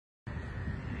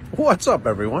What's up,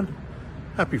 everyone?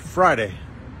 Happy Friday.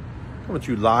 Coming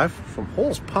to you live from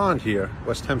Halls Pond here,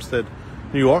 West Hempstead,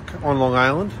 New York, on Long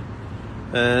Island.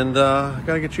 And I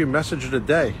gotta get you a message of the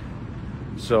day.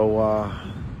 So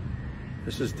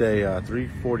this is day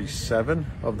 347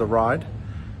 of the ride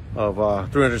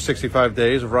of 365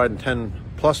 days of riding 10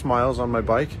 plus miles on my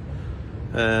bike.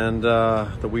 And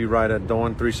the We Ride at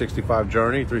Dawn 365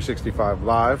 Journey, 365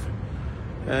 Live.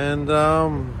 And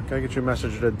gotta get you a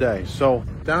message of the day. So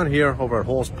down here over at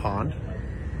Halls Pond,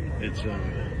 it's a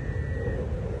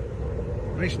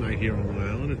nice night here on Long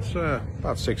Island. It's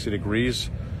about 60 degrees,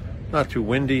 not too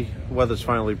windy. The weather's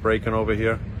finally breaking over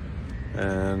here.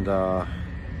 And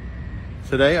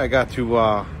today I got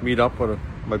to meet up with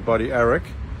my buddy Eric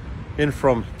in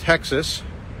from Texas,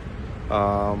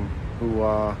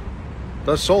 who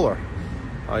does solar.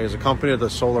 He has a company that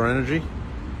does solar energy,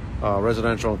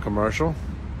 residential and commercial.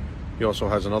 He also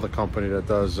has another company that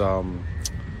does,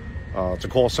 it's a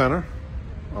call center.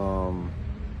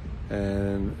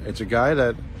 And it's a guy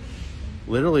that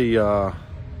literally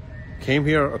came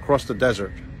here across the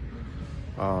desert.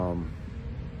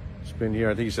 He's been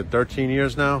here, I think he said 13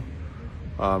 years now.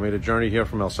 Made a journey here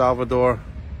from El Salvador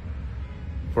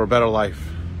for a better life.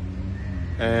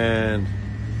 And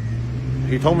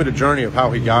he told me the journey of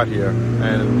how he got here,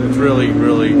 and it's really,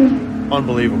 really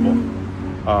unbelievable.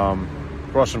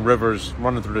 Crossing rivers,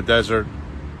 running through the desert,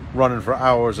 running for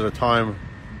hours at a time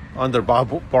under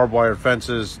barbed wire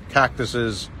fences,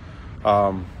 cactuses.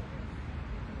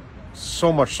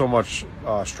 So much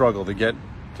struggle to get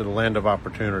to the land of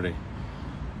opportunity.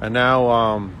 And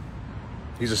now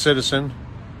he's a citizen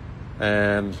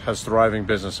and has thriving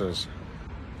businesses.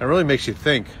 It really makes you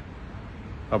think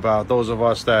about those of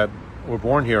us that were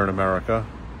born here in America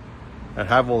and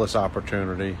have all this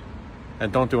opportunity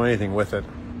and don't do anything with it.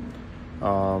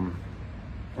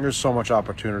 There's so much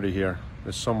opportunity here.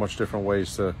 There's so much different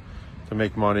ways to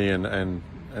make money and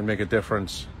make a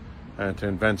difference, and to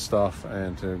invent stuff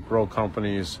and to grow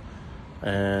companies.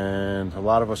 And a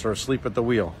lot of us are asleep at the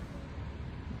wheel.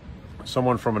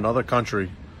 Someone from another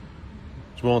country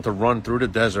is willing to run through the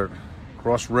desert,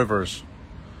 cross rivers,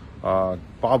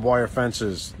 barbed wire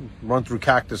fences, run through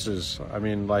cactuses. I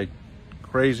mean, like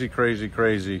crazy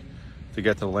to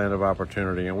get to the land of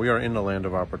opportunity. And we are in the land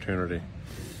of opportunity.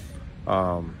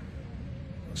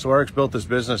 So Eric's built this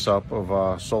business up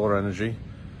of solar energy,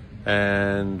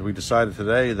 and we decided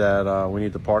today that we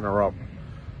need to partner up.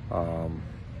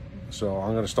 So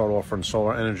I'm going to start offering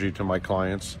solar energy to my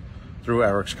clients through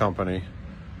Eric's company.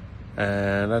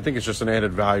 And I think it's just an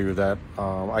added value that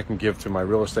I can give to my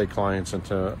real estate clients and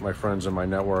to my friends in my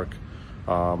network,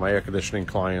 my air conditioning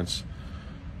clients.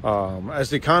 As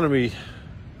the economy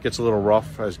gets a little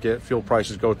rough, as fuel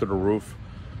prices go through the roof,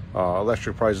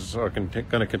 electric prices are going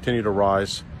to continue to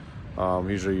rise.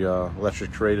 Usually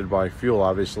electric created by fuel,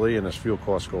 obviously, and as fuel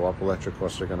costs go up, electric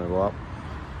costs are going to go up.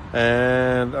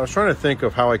 And I was trying to think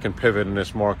of how I can pivot in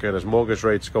this market as mortgage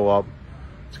rates go up.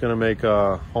 It's going to make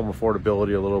home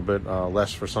affordability a little bit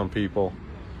less for some people.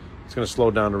 It's going to slow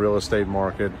down the real estate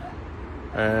market.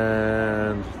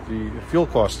 And the fuel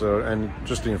costs and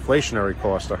just the inflationary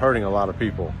costs are hurting a lot of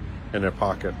people in their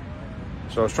pocket.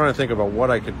 So I was trying to think about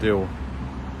what I could do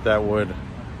that would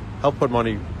help put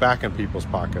money back in people's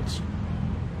pockets.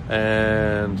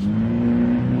 And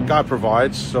God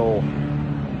provides. So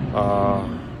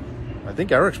I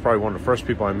think Eric's probably one of the first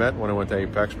people I met when I went to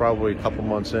Apex, probably a couple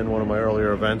months in, one of my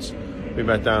earlier events. We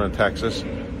met down in Texas.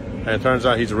 And it turns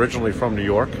out he's originally from New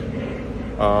York.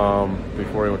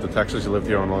 Before he went to Texas, he lived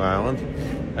here on Long Island.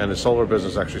 And his solar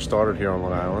business actually started here on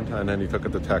Long Island. And then he took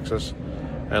it to Texas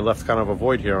and left kind of a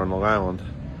void here on Long Island.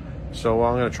 So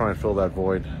I'm going to try and fill that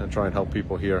void and try and help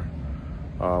people here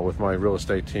with my real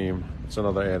estate team. It's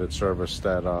another added service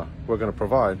that we're going to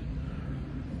provide.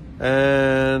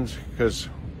 And because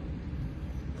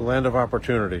the land of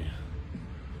opportunity,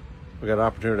 we got an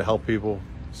opportunity to help people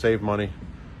save money,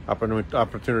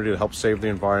 opportunity to help save the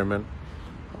environment,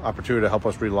 opportunity to help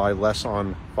us rely less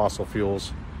on fossil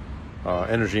fuels.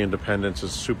 Energy independence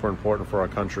is super important for our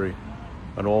country,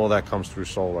 and all of that comes through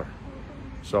solar.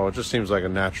 So it just seems like a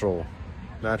natural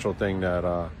thing that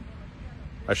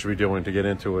I should be doing to get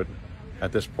into it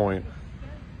at this point.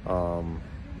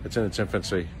 It's in its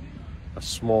infancy. A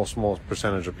small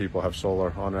percentage of people have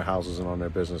solar on their houses and on their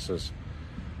businesses.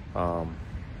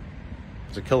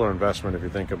 It's a killer investment if you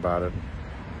think about it.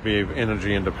 Be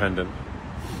energy independent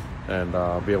and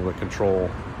be able to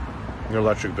control your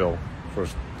electric bill for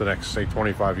the next, say,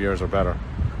 25 years or better.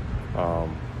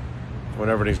 When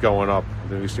everything's going up,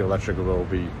 at least the electric bill will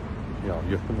be,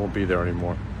 you won't be there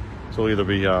anymore. So it'll either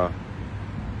be,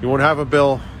 you won't have a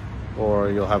bill, or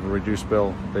you'll have a reduced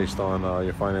bill based on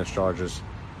your finance charges.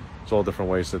 It's all different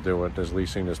ways to do it. There's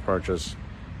leasing, there's purchase,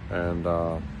 and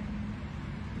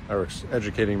Eric's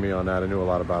educating me on that. I knew a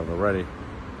lot about it already,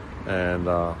 and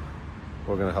we're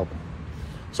going to help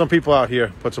some people out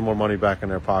here put some more money back in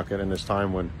their pocket in this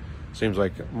time when it seems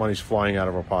like money's flying out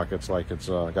of our pockets like it's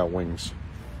got wings.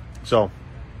 So,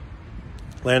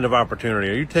 land of opportunity.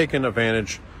 Are you taking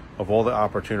advantage of all the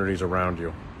opportunities around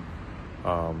you?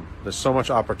 There's so much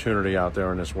opportunity out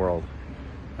there in this world.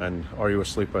 And are you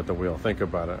asleep at the wheel? Think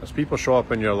about it. As people show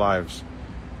up in your lives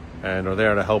and are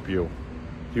there to help you,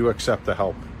 do you accept the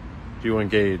help? Do you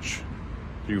engage?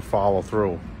 Do you follow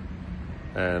through?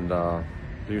 And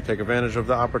do you take advantage of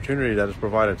the opportunity that is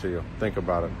provided to you? Think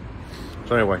about it.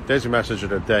 So anyway, there's your message of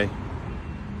the day.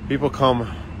 People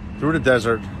come through the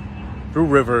desert, through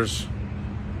rivers,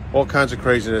 all kinds of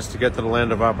craziness to get to the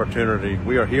land of opportunity.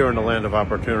 We are here in the land of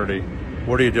opportunity.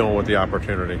 What are you doing with the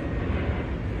opportunity?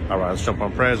 All right, let's jump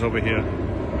on prayers over here.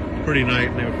 Pretty night,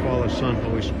 in the name of Father, Son,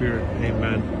 Holy Spirit.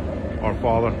 Amen. Our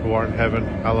Father, who art in heaven,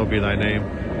 hallowed be thy name.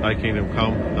 Thy kingdom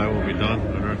come, thy will be done,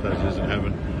 on earth as it is in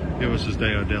heaven. Give us this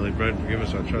day our daily bread. Forgive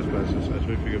us our trespasses, as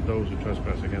we forgive those who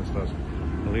trespass against us.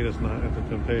 And lead us not into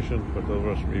temptation, but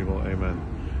deliver us from evil. Amen.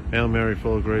 Hail Mary,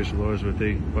 full of grace, the Lord is with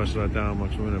thee. Blessed art thou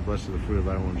amongst women, and blessed is the fruit of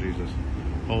thy womb, Jesus.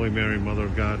 Holy Mary, Mother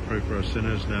of God, pray for us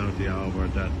sinners, now at the hour of our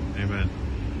death. Amen.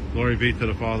 Glory be to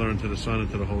the Father, and to the Son, and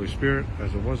to the Holy Spirit,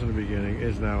 as it was in the beginning,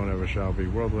 is now, and ever shall be,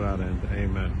 world without end.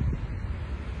 Amen.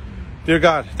 Dear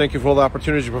God, thank you for all the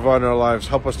opportunities you provide in our lives.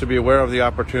 Help us to be aware of the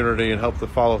opportunity and help to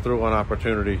follow through on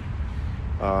opportunity.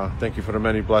 Thank you for the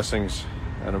many blessings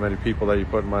and the many people that you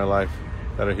put in my life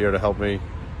that are here to help me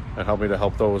and help me to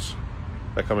help those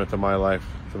that come into my life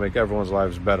to make everyone's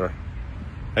lives better.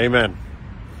 Amen.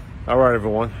 All right,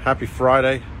 everyone. Happy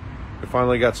Friday. We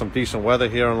finally got some decent weather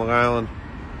here on Long Island.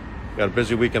 We got a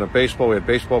busy weekend of baseball. We had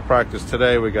baseball practice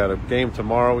today. We got a game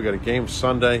tomorrow. We got a game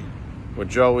Sunday with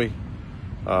Joey.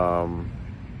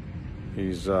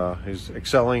 He's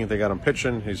excelling. They got him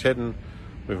pitching. He's hitting.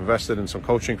 We've invested in some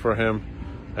coaching for him,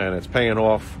 and it's paying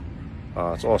off.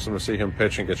 It's awesome to see him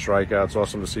pitch and get strikeouts. It's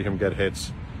awesome to see him get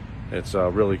hits. It's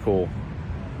really cool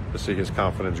to see his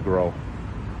confidence grow.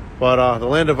 But the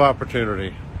land of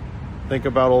opportunity. Think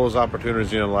about all those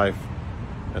opportunities in your life,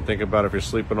 and think about if you're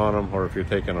sleeping on them or if you're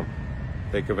taking them.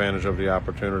 Take advantage of the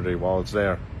opportunity while it's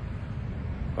there.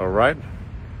 All right? All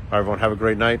right, everyone, have a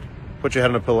great night. Put your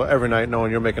head on a pillow every night knowing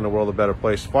you're making the world a better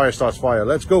place. Fire starts fire.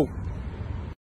 Let's go.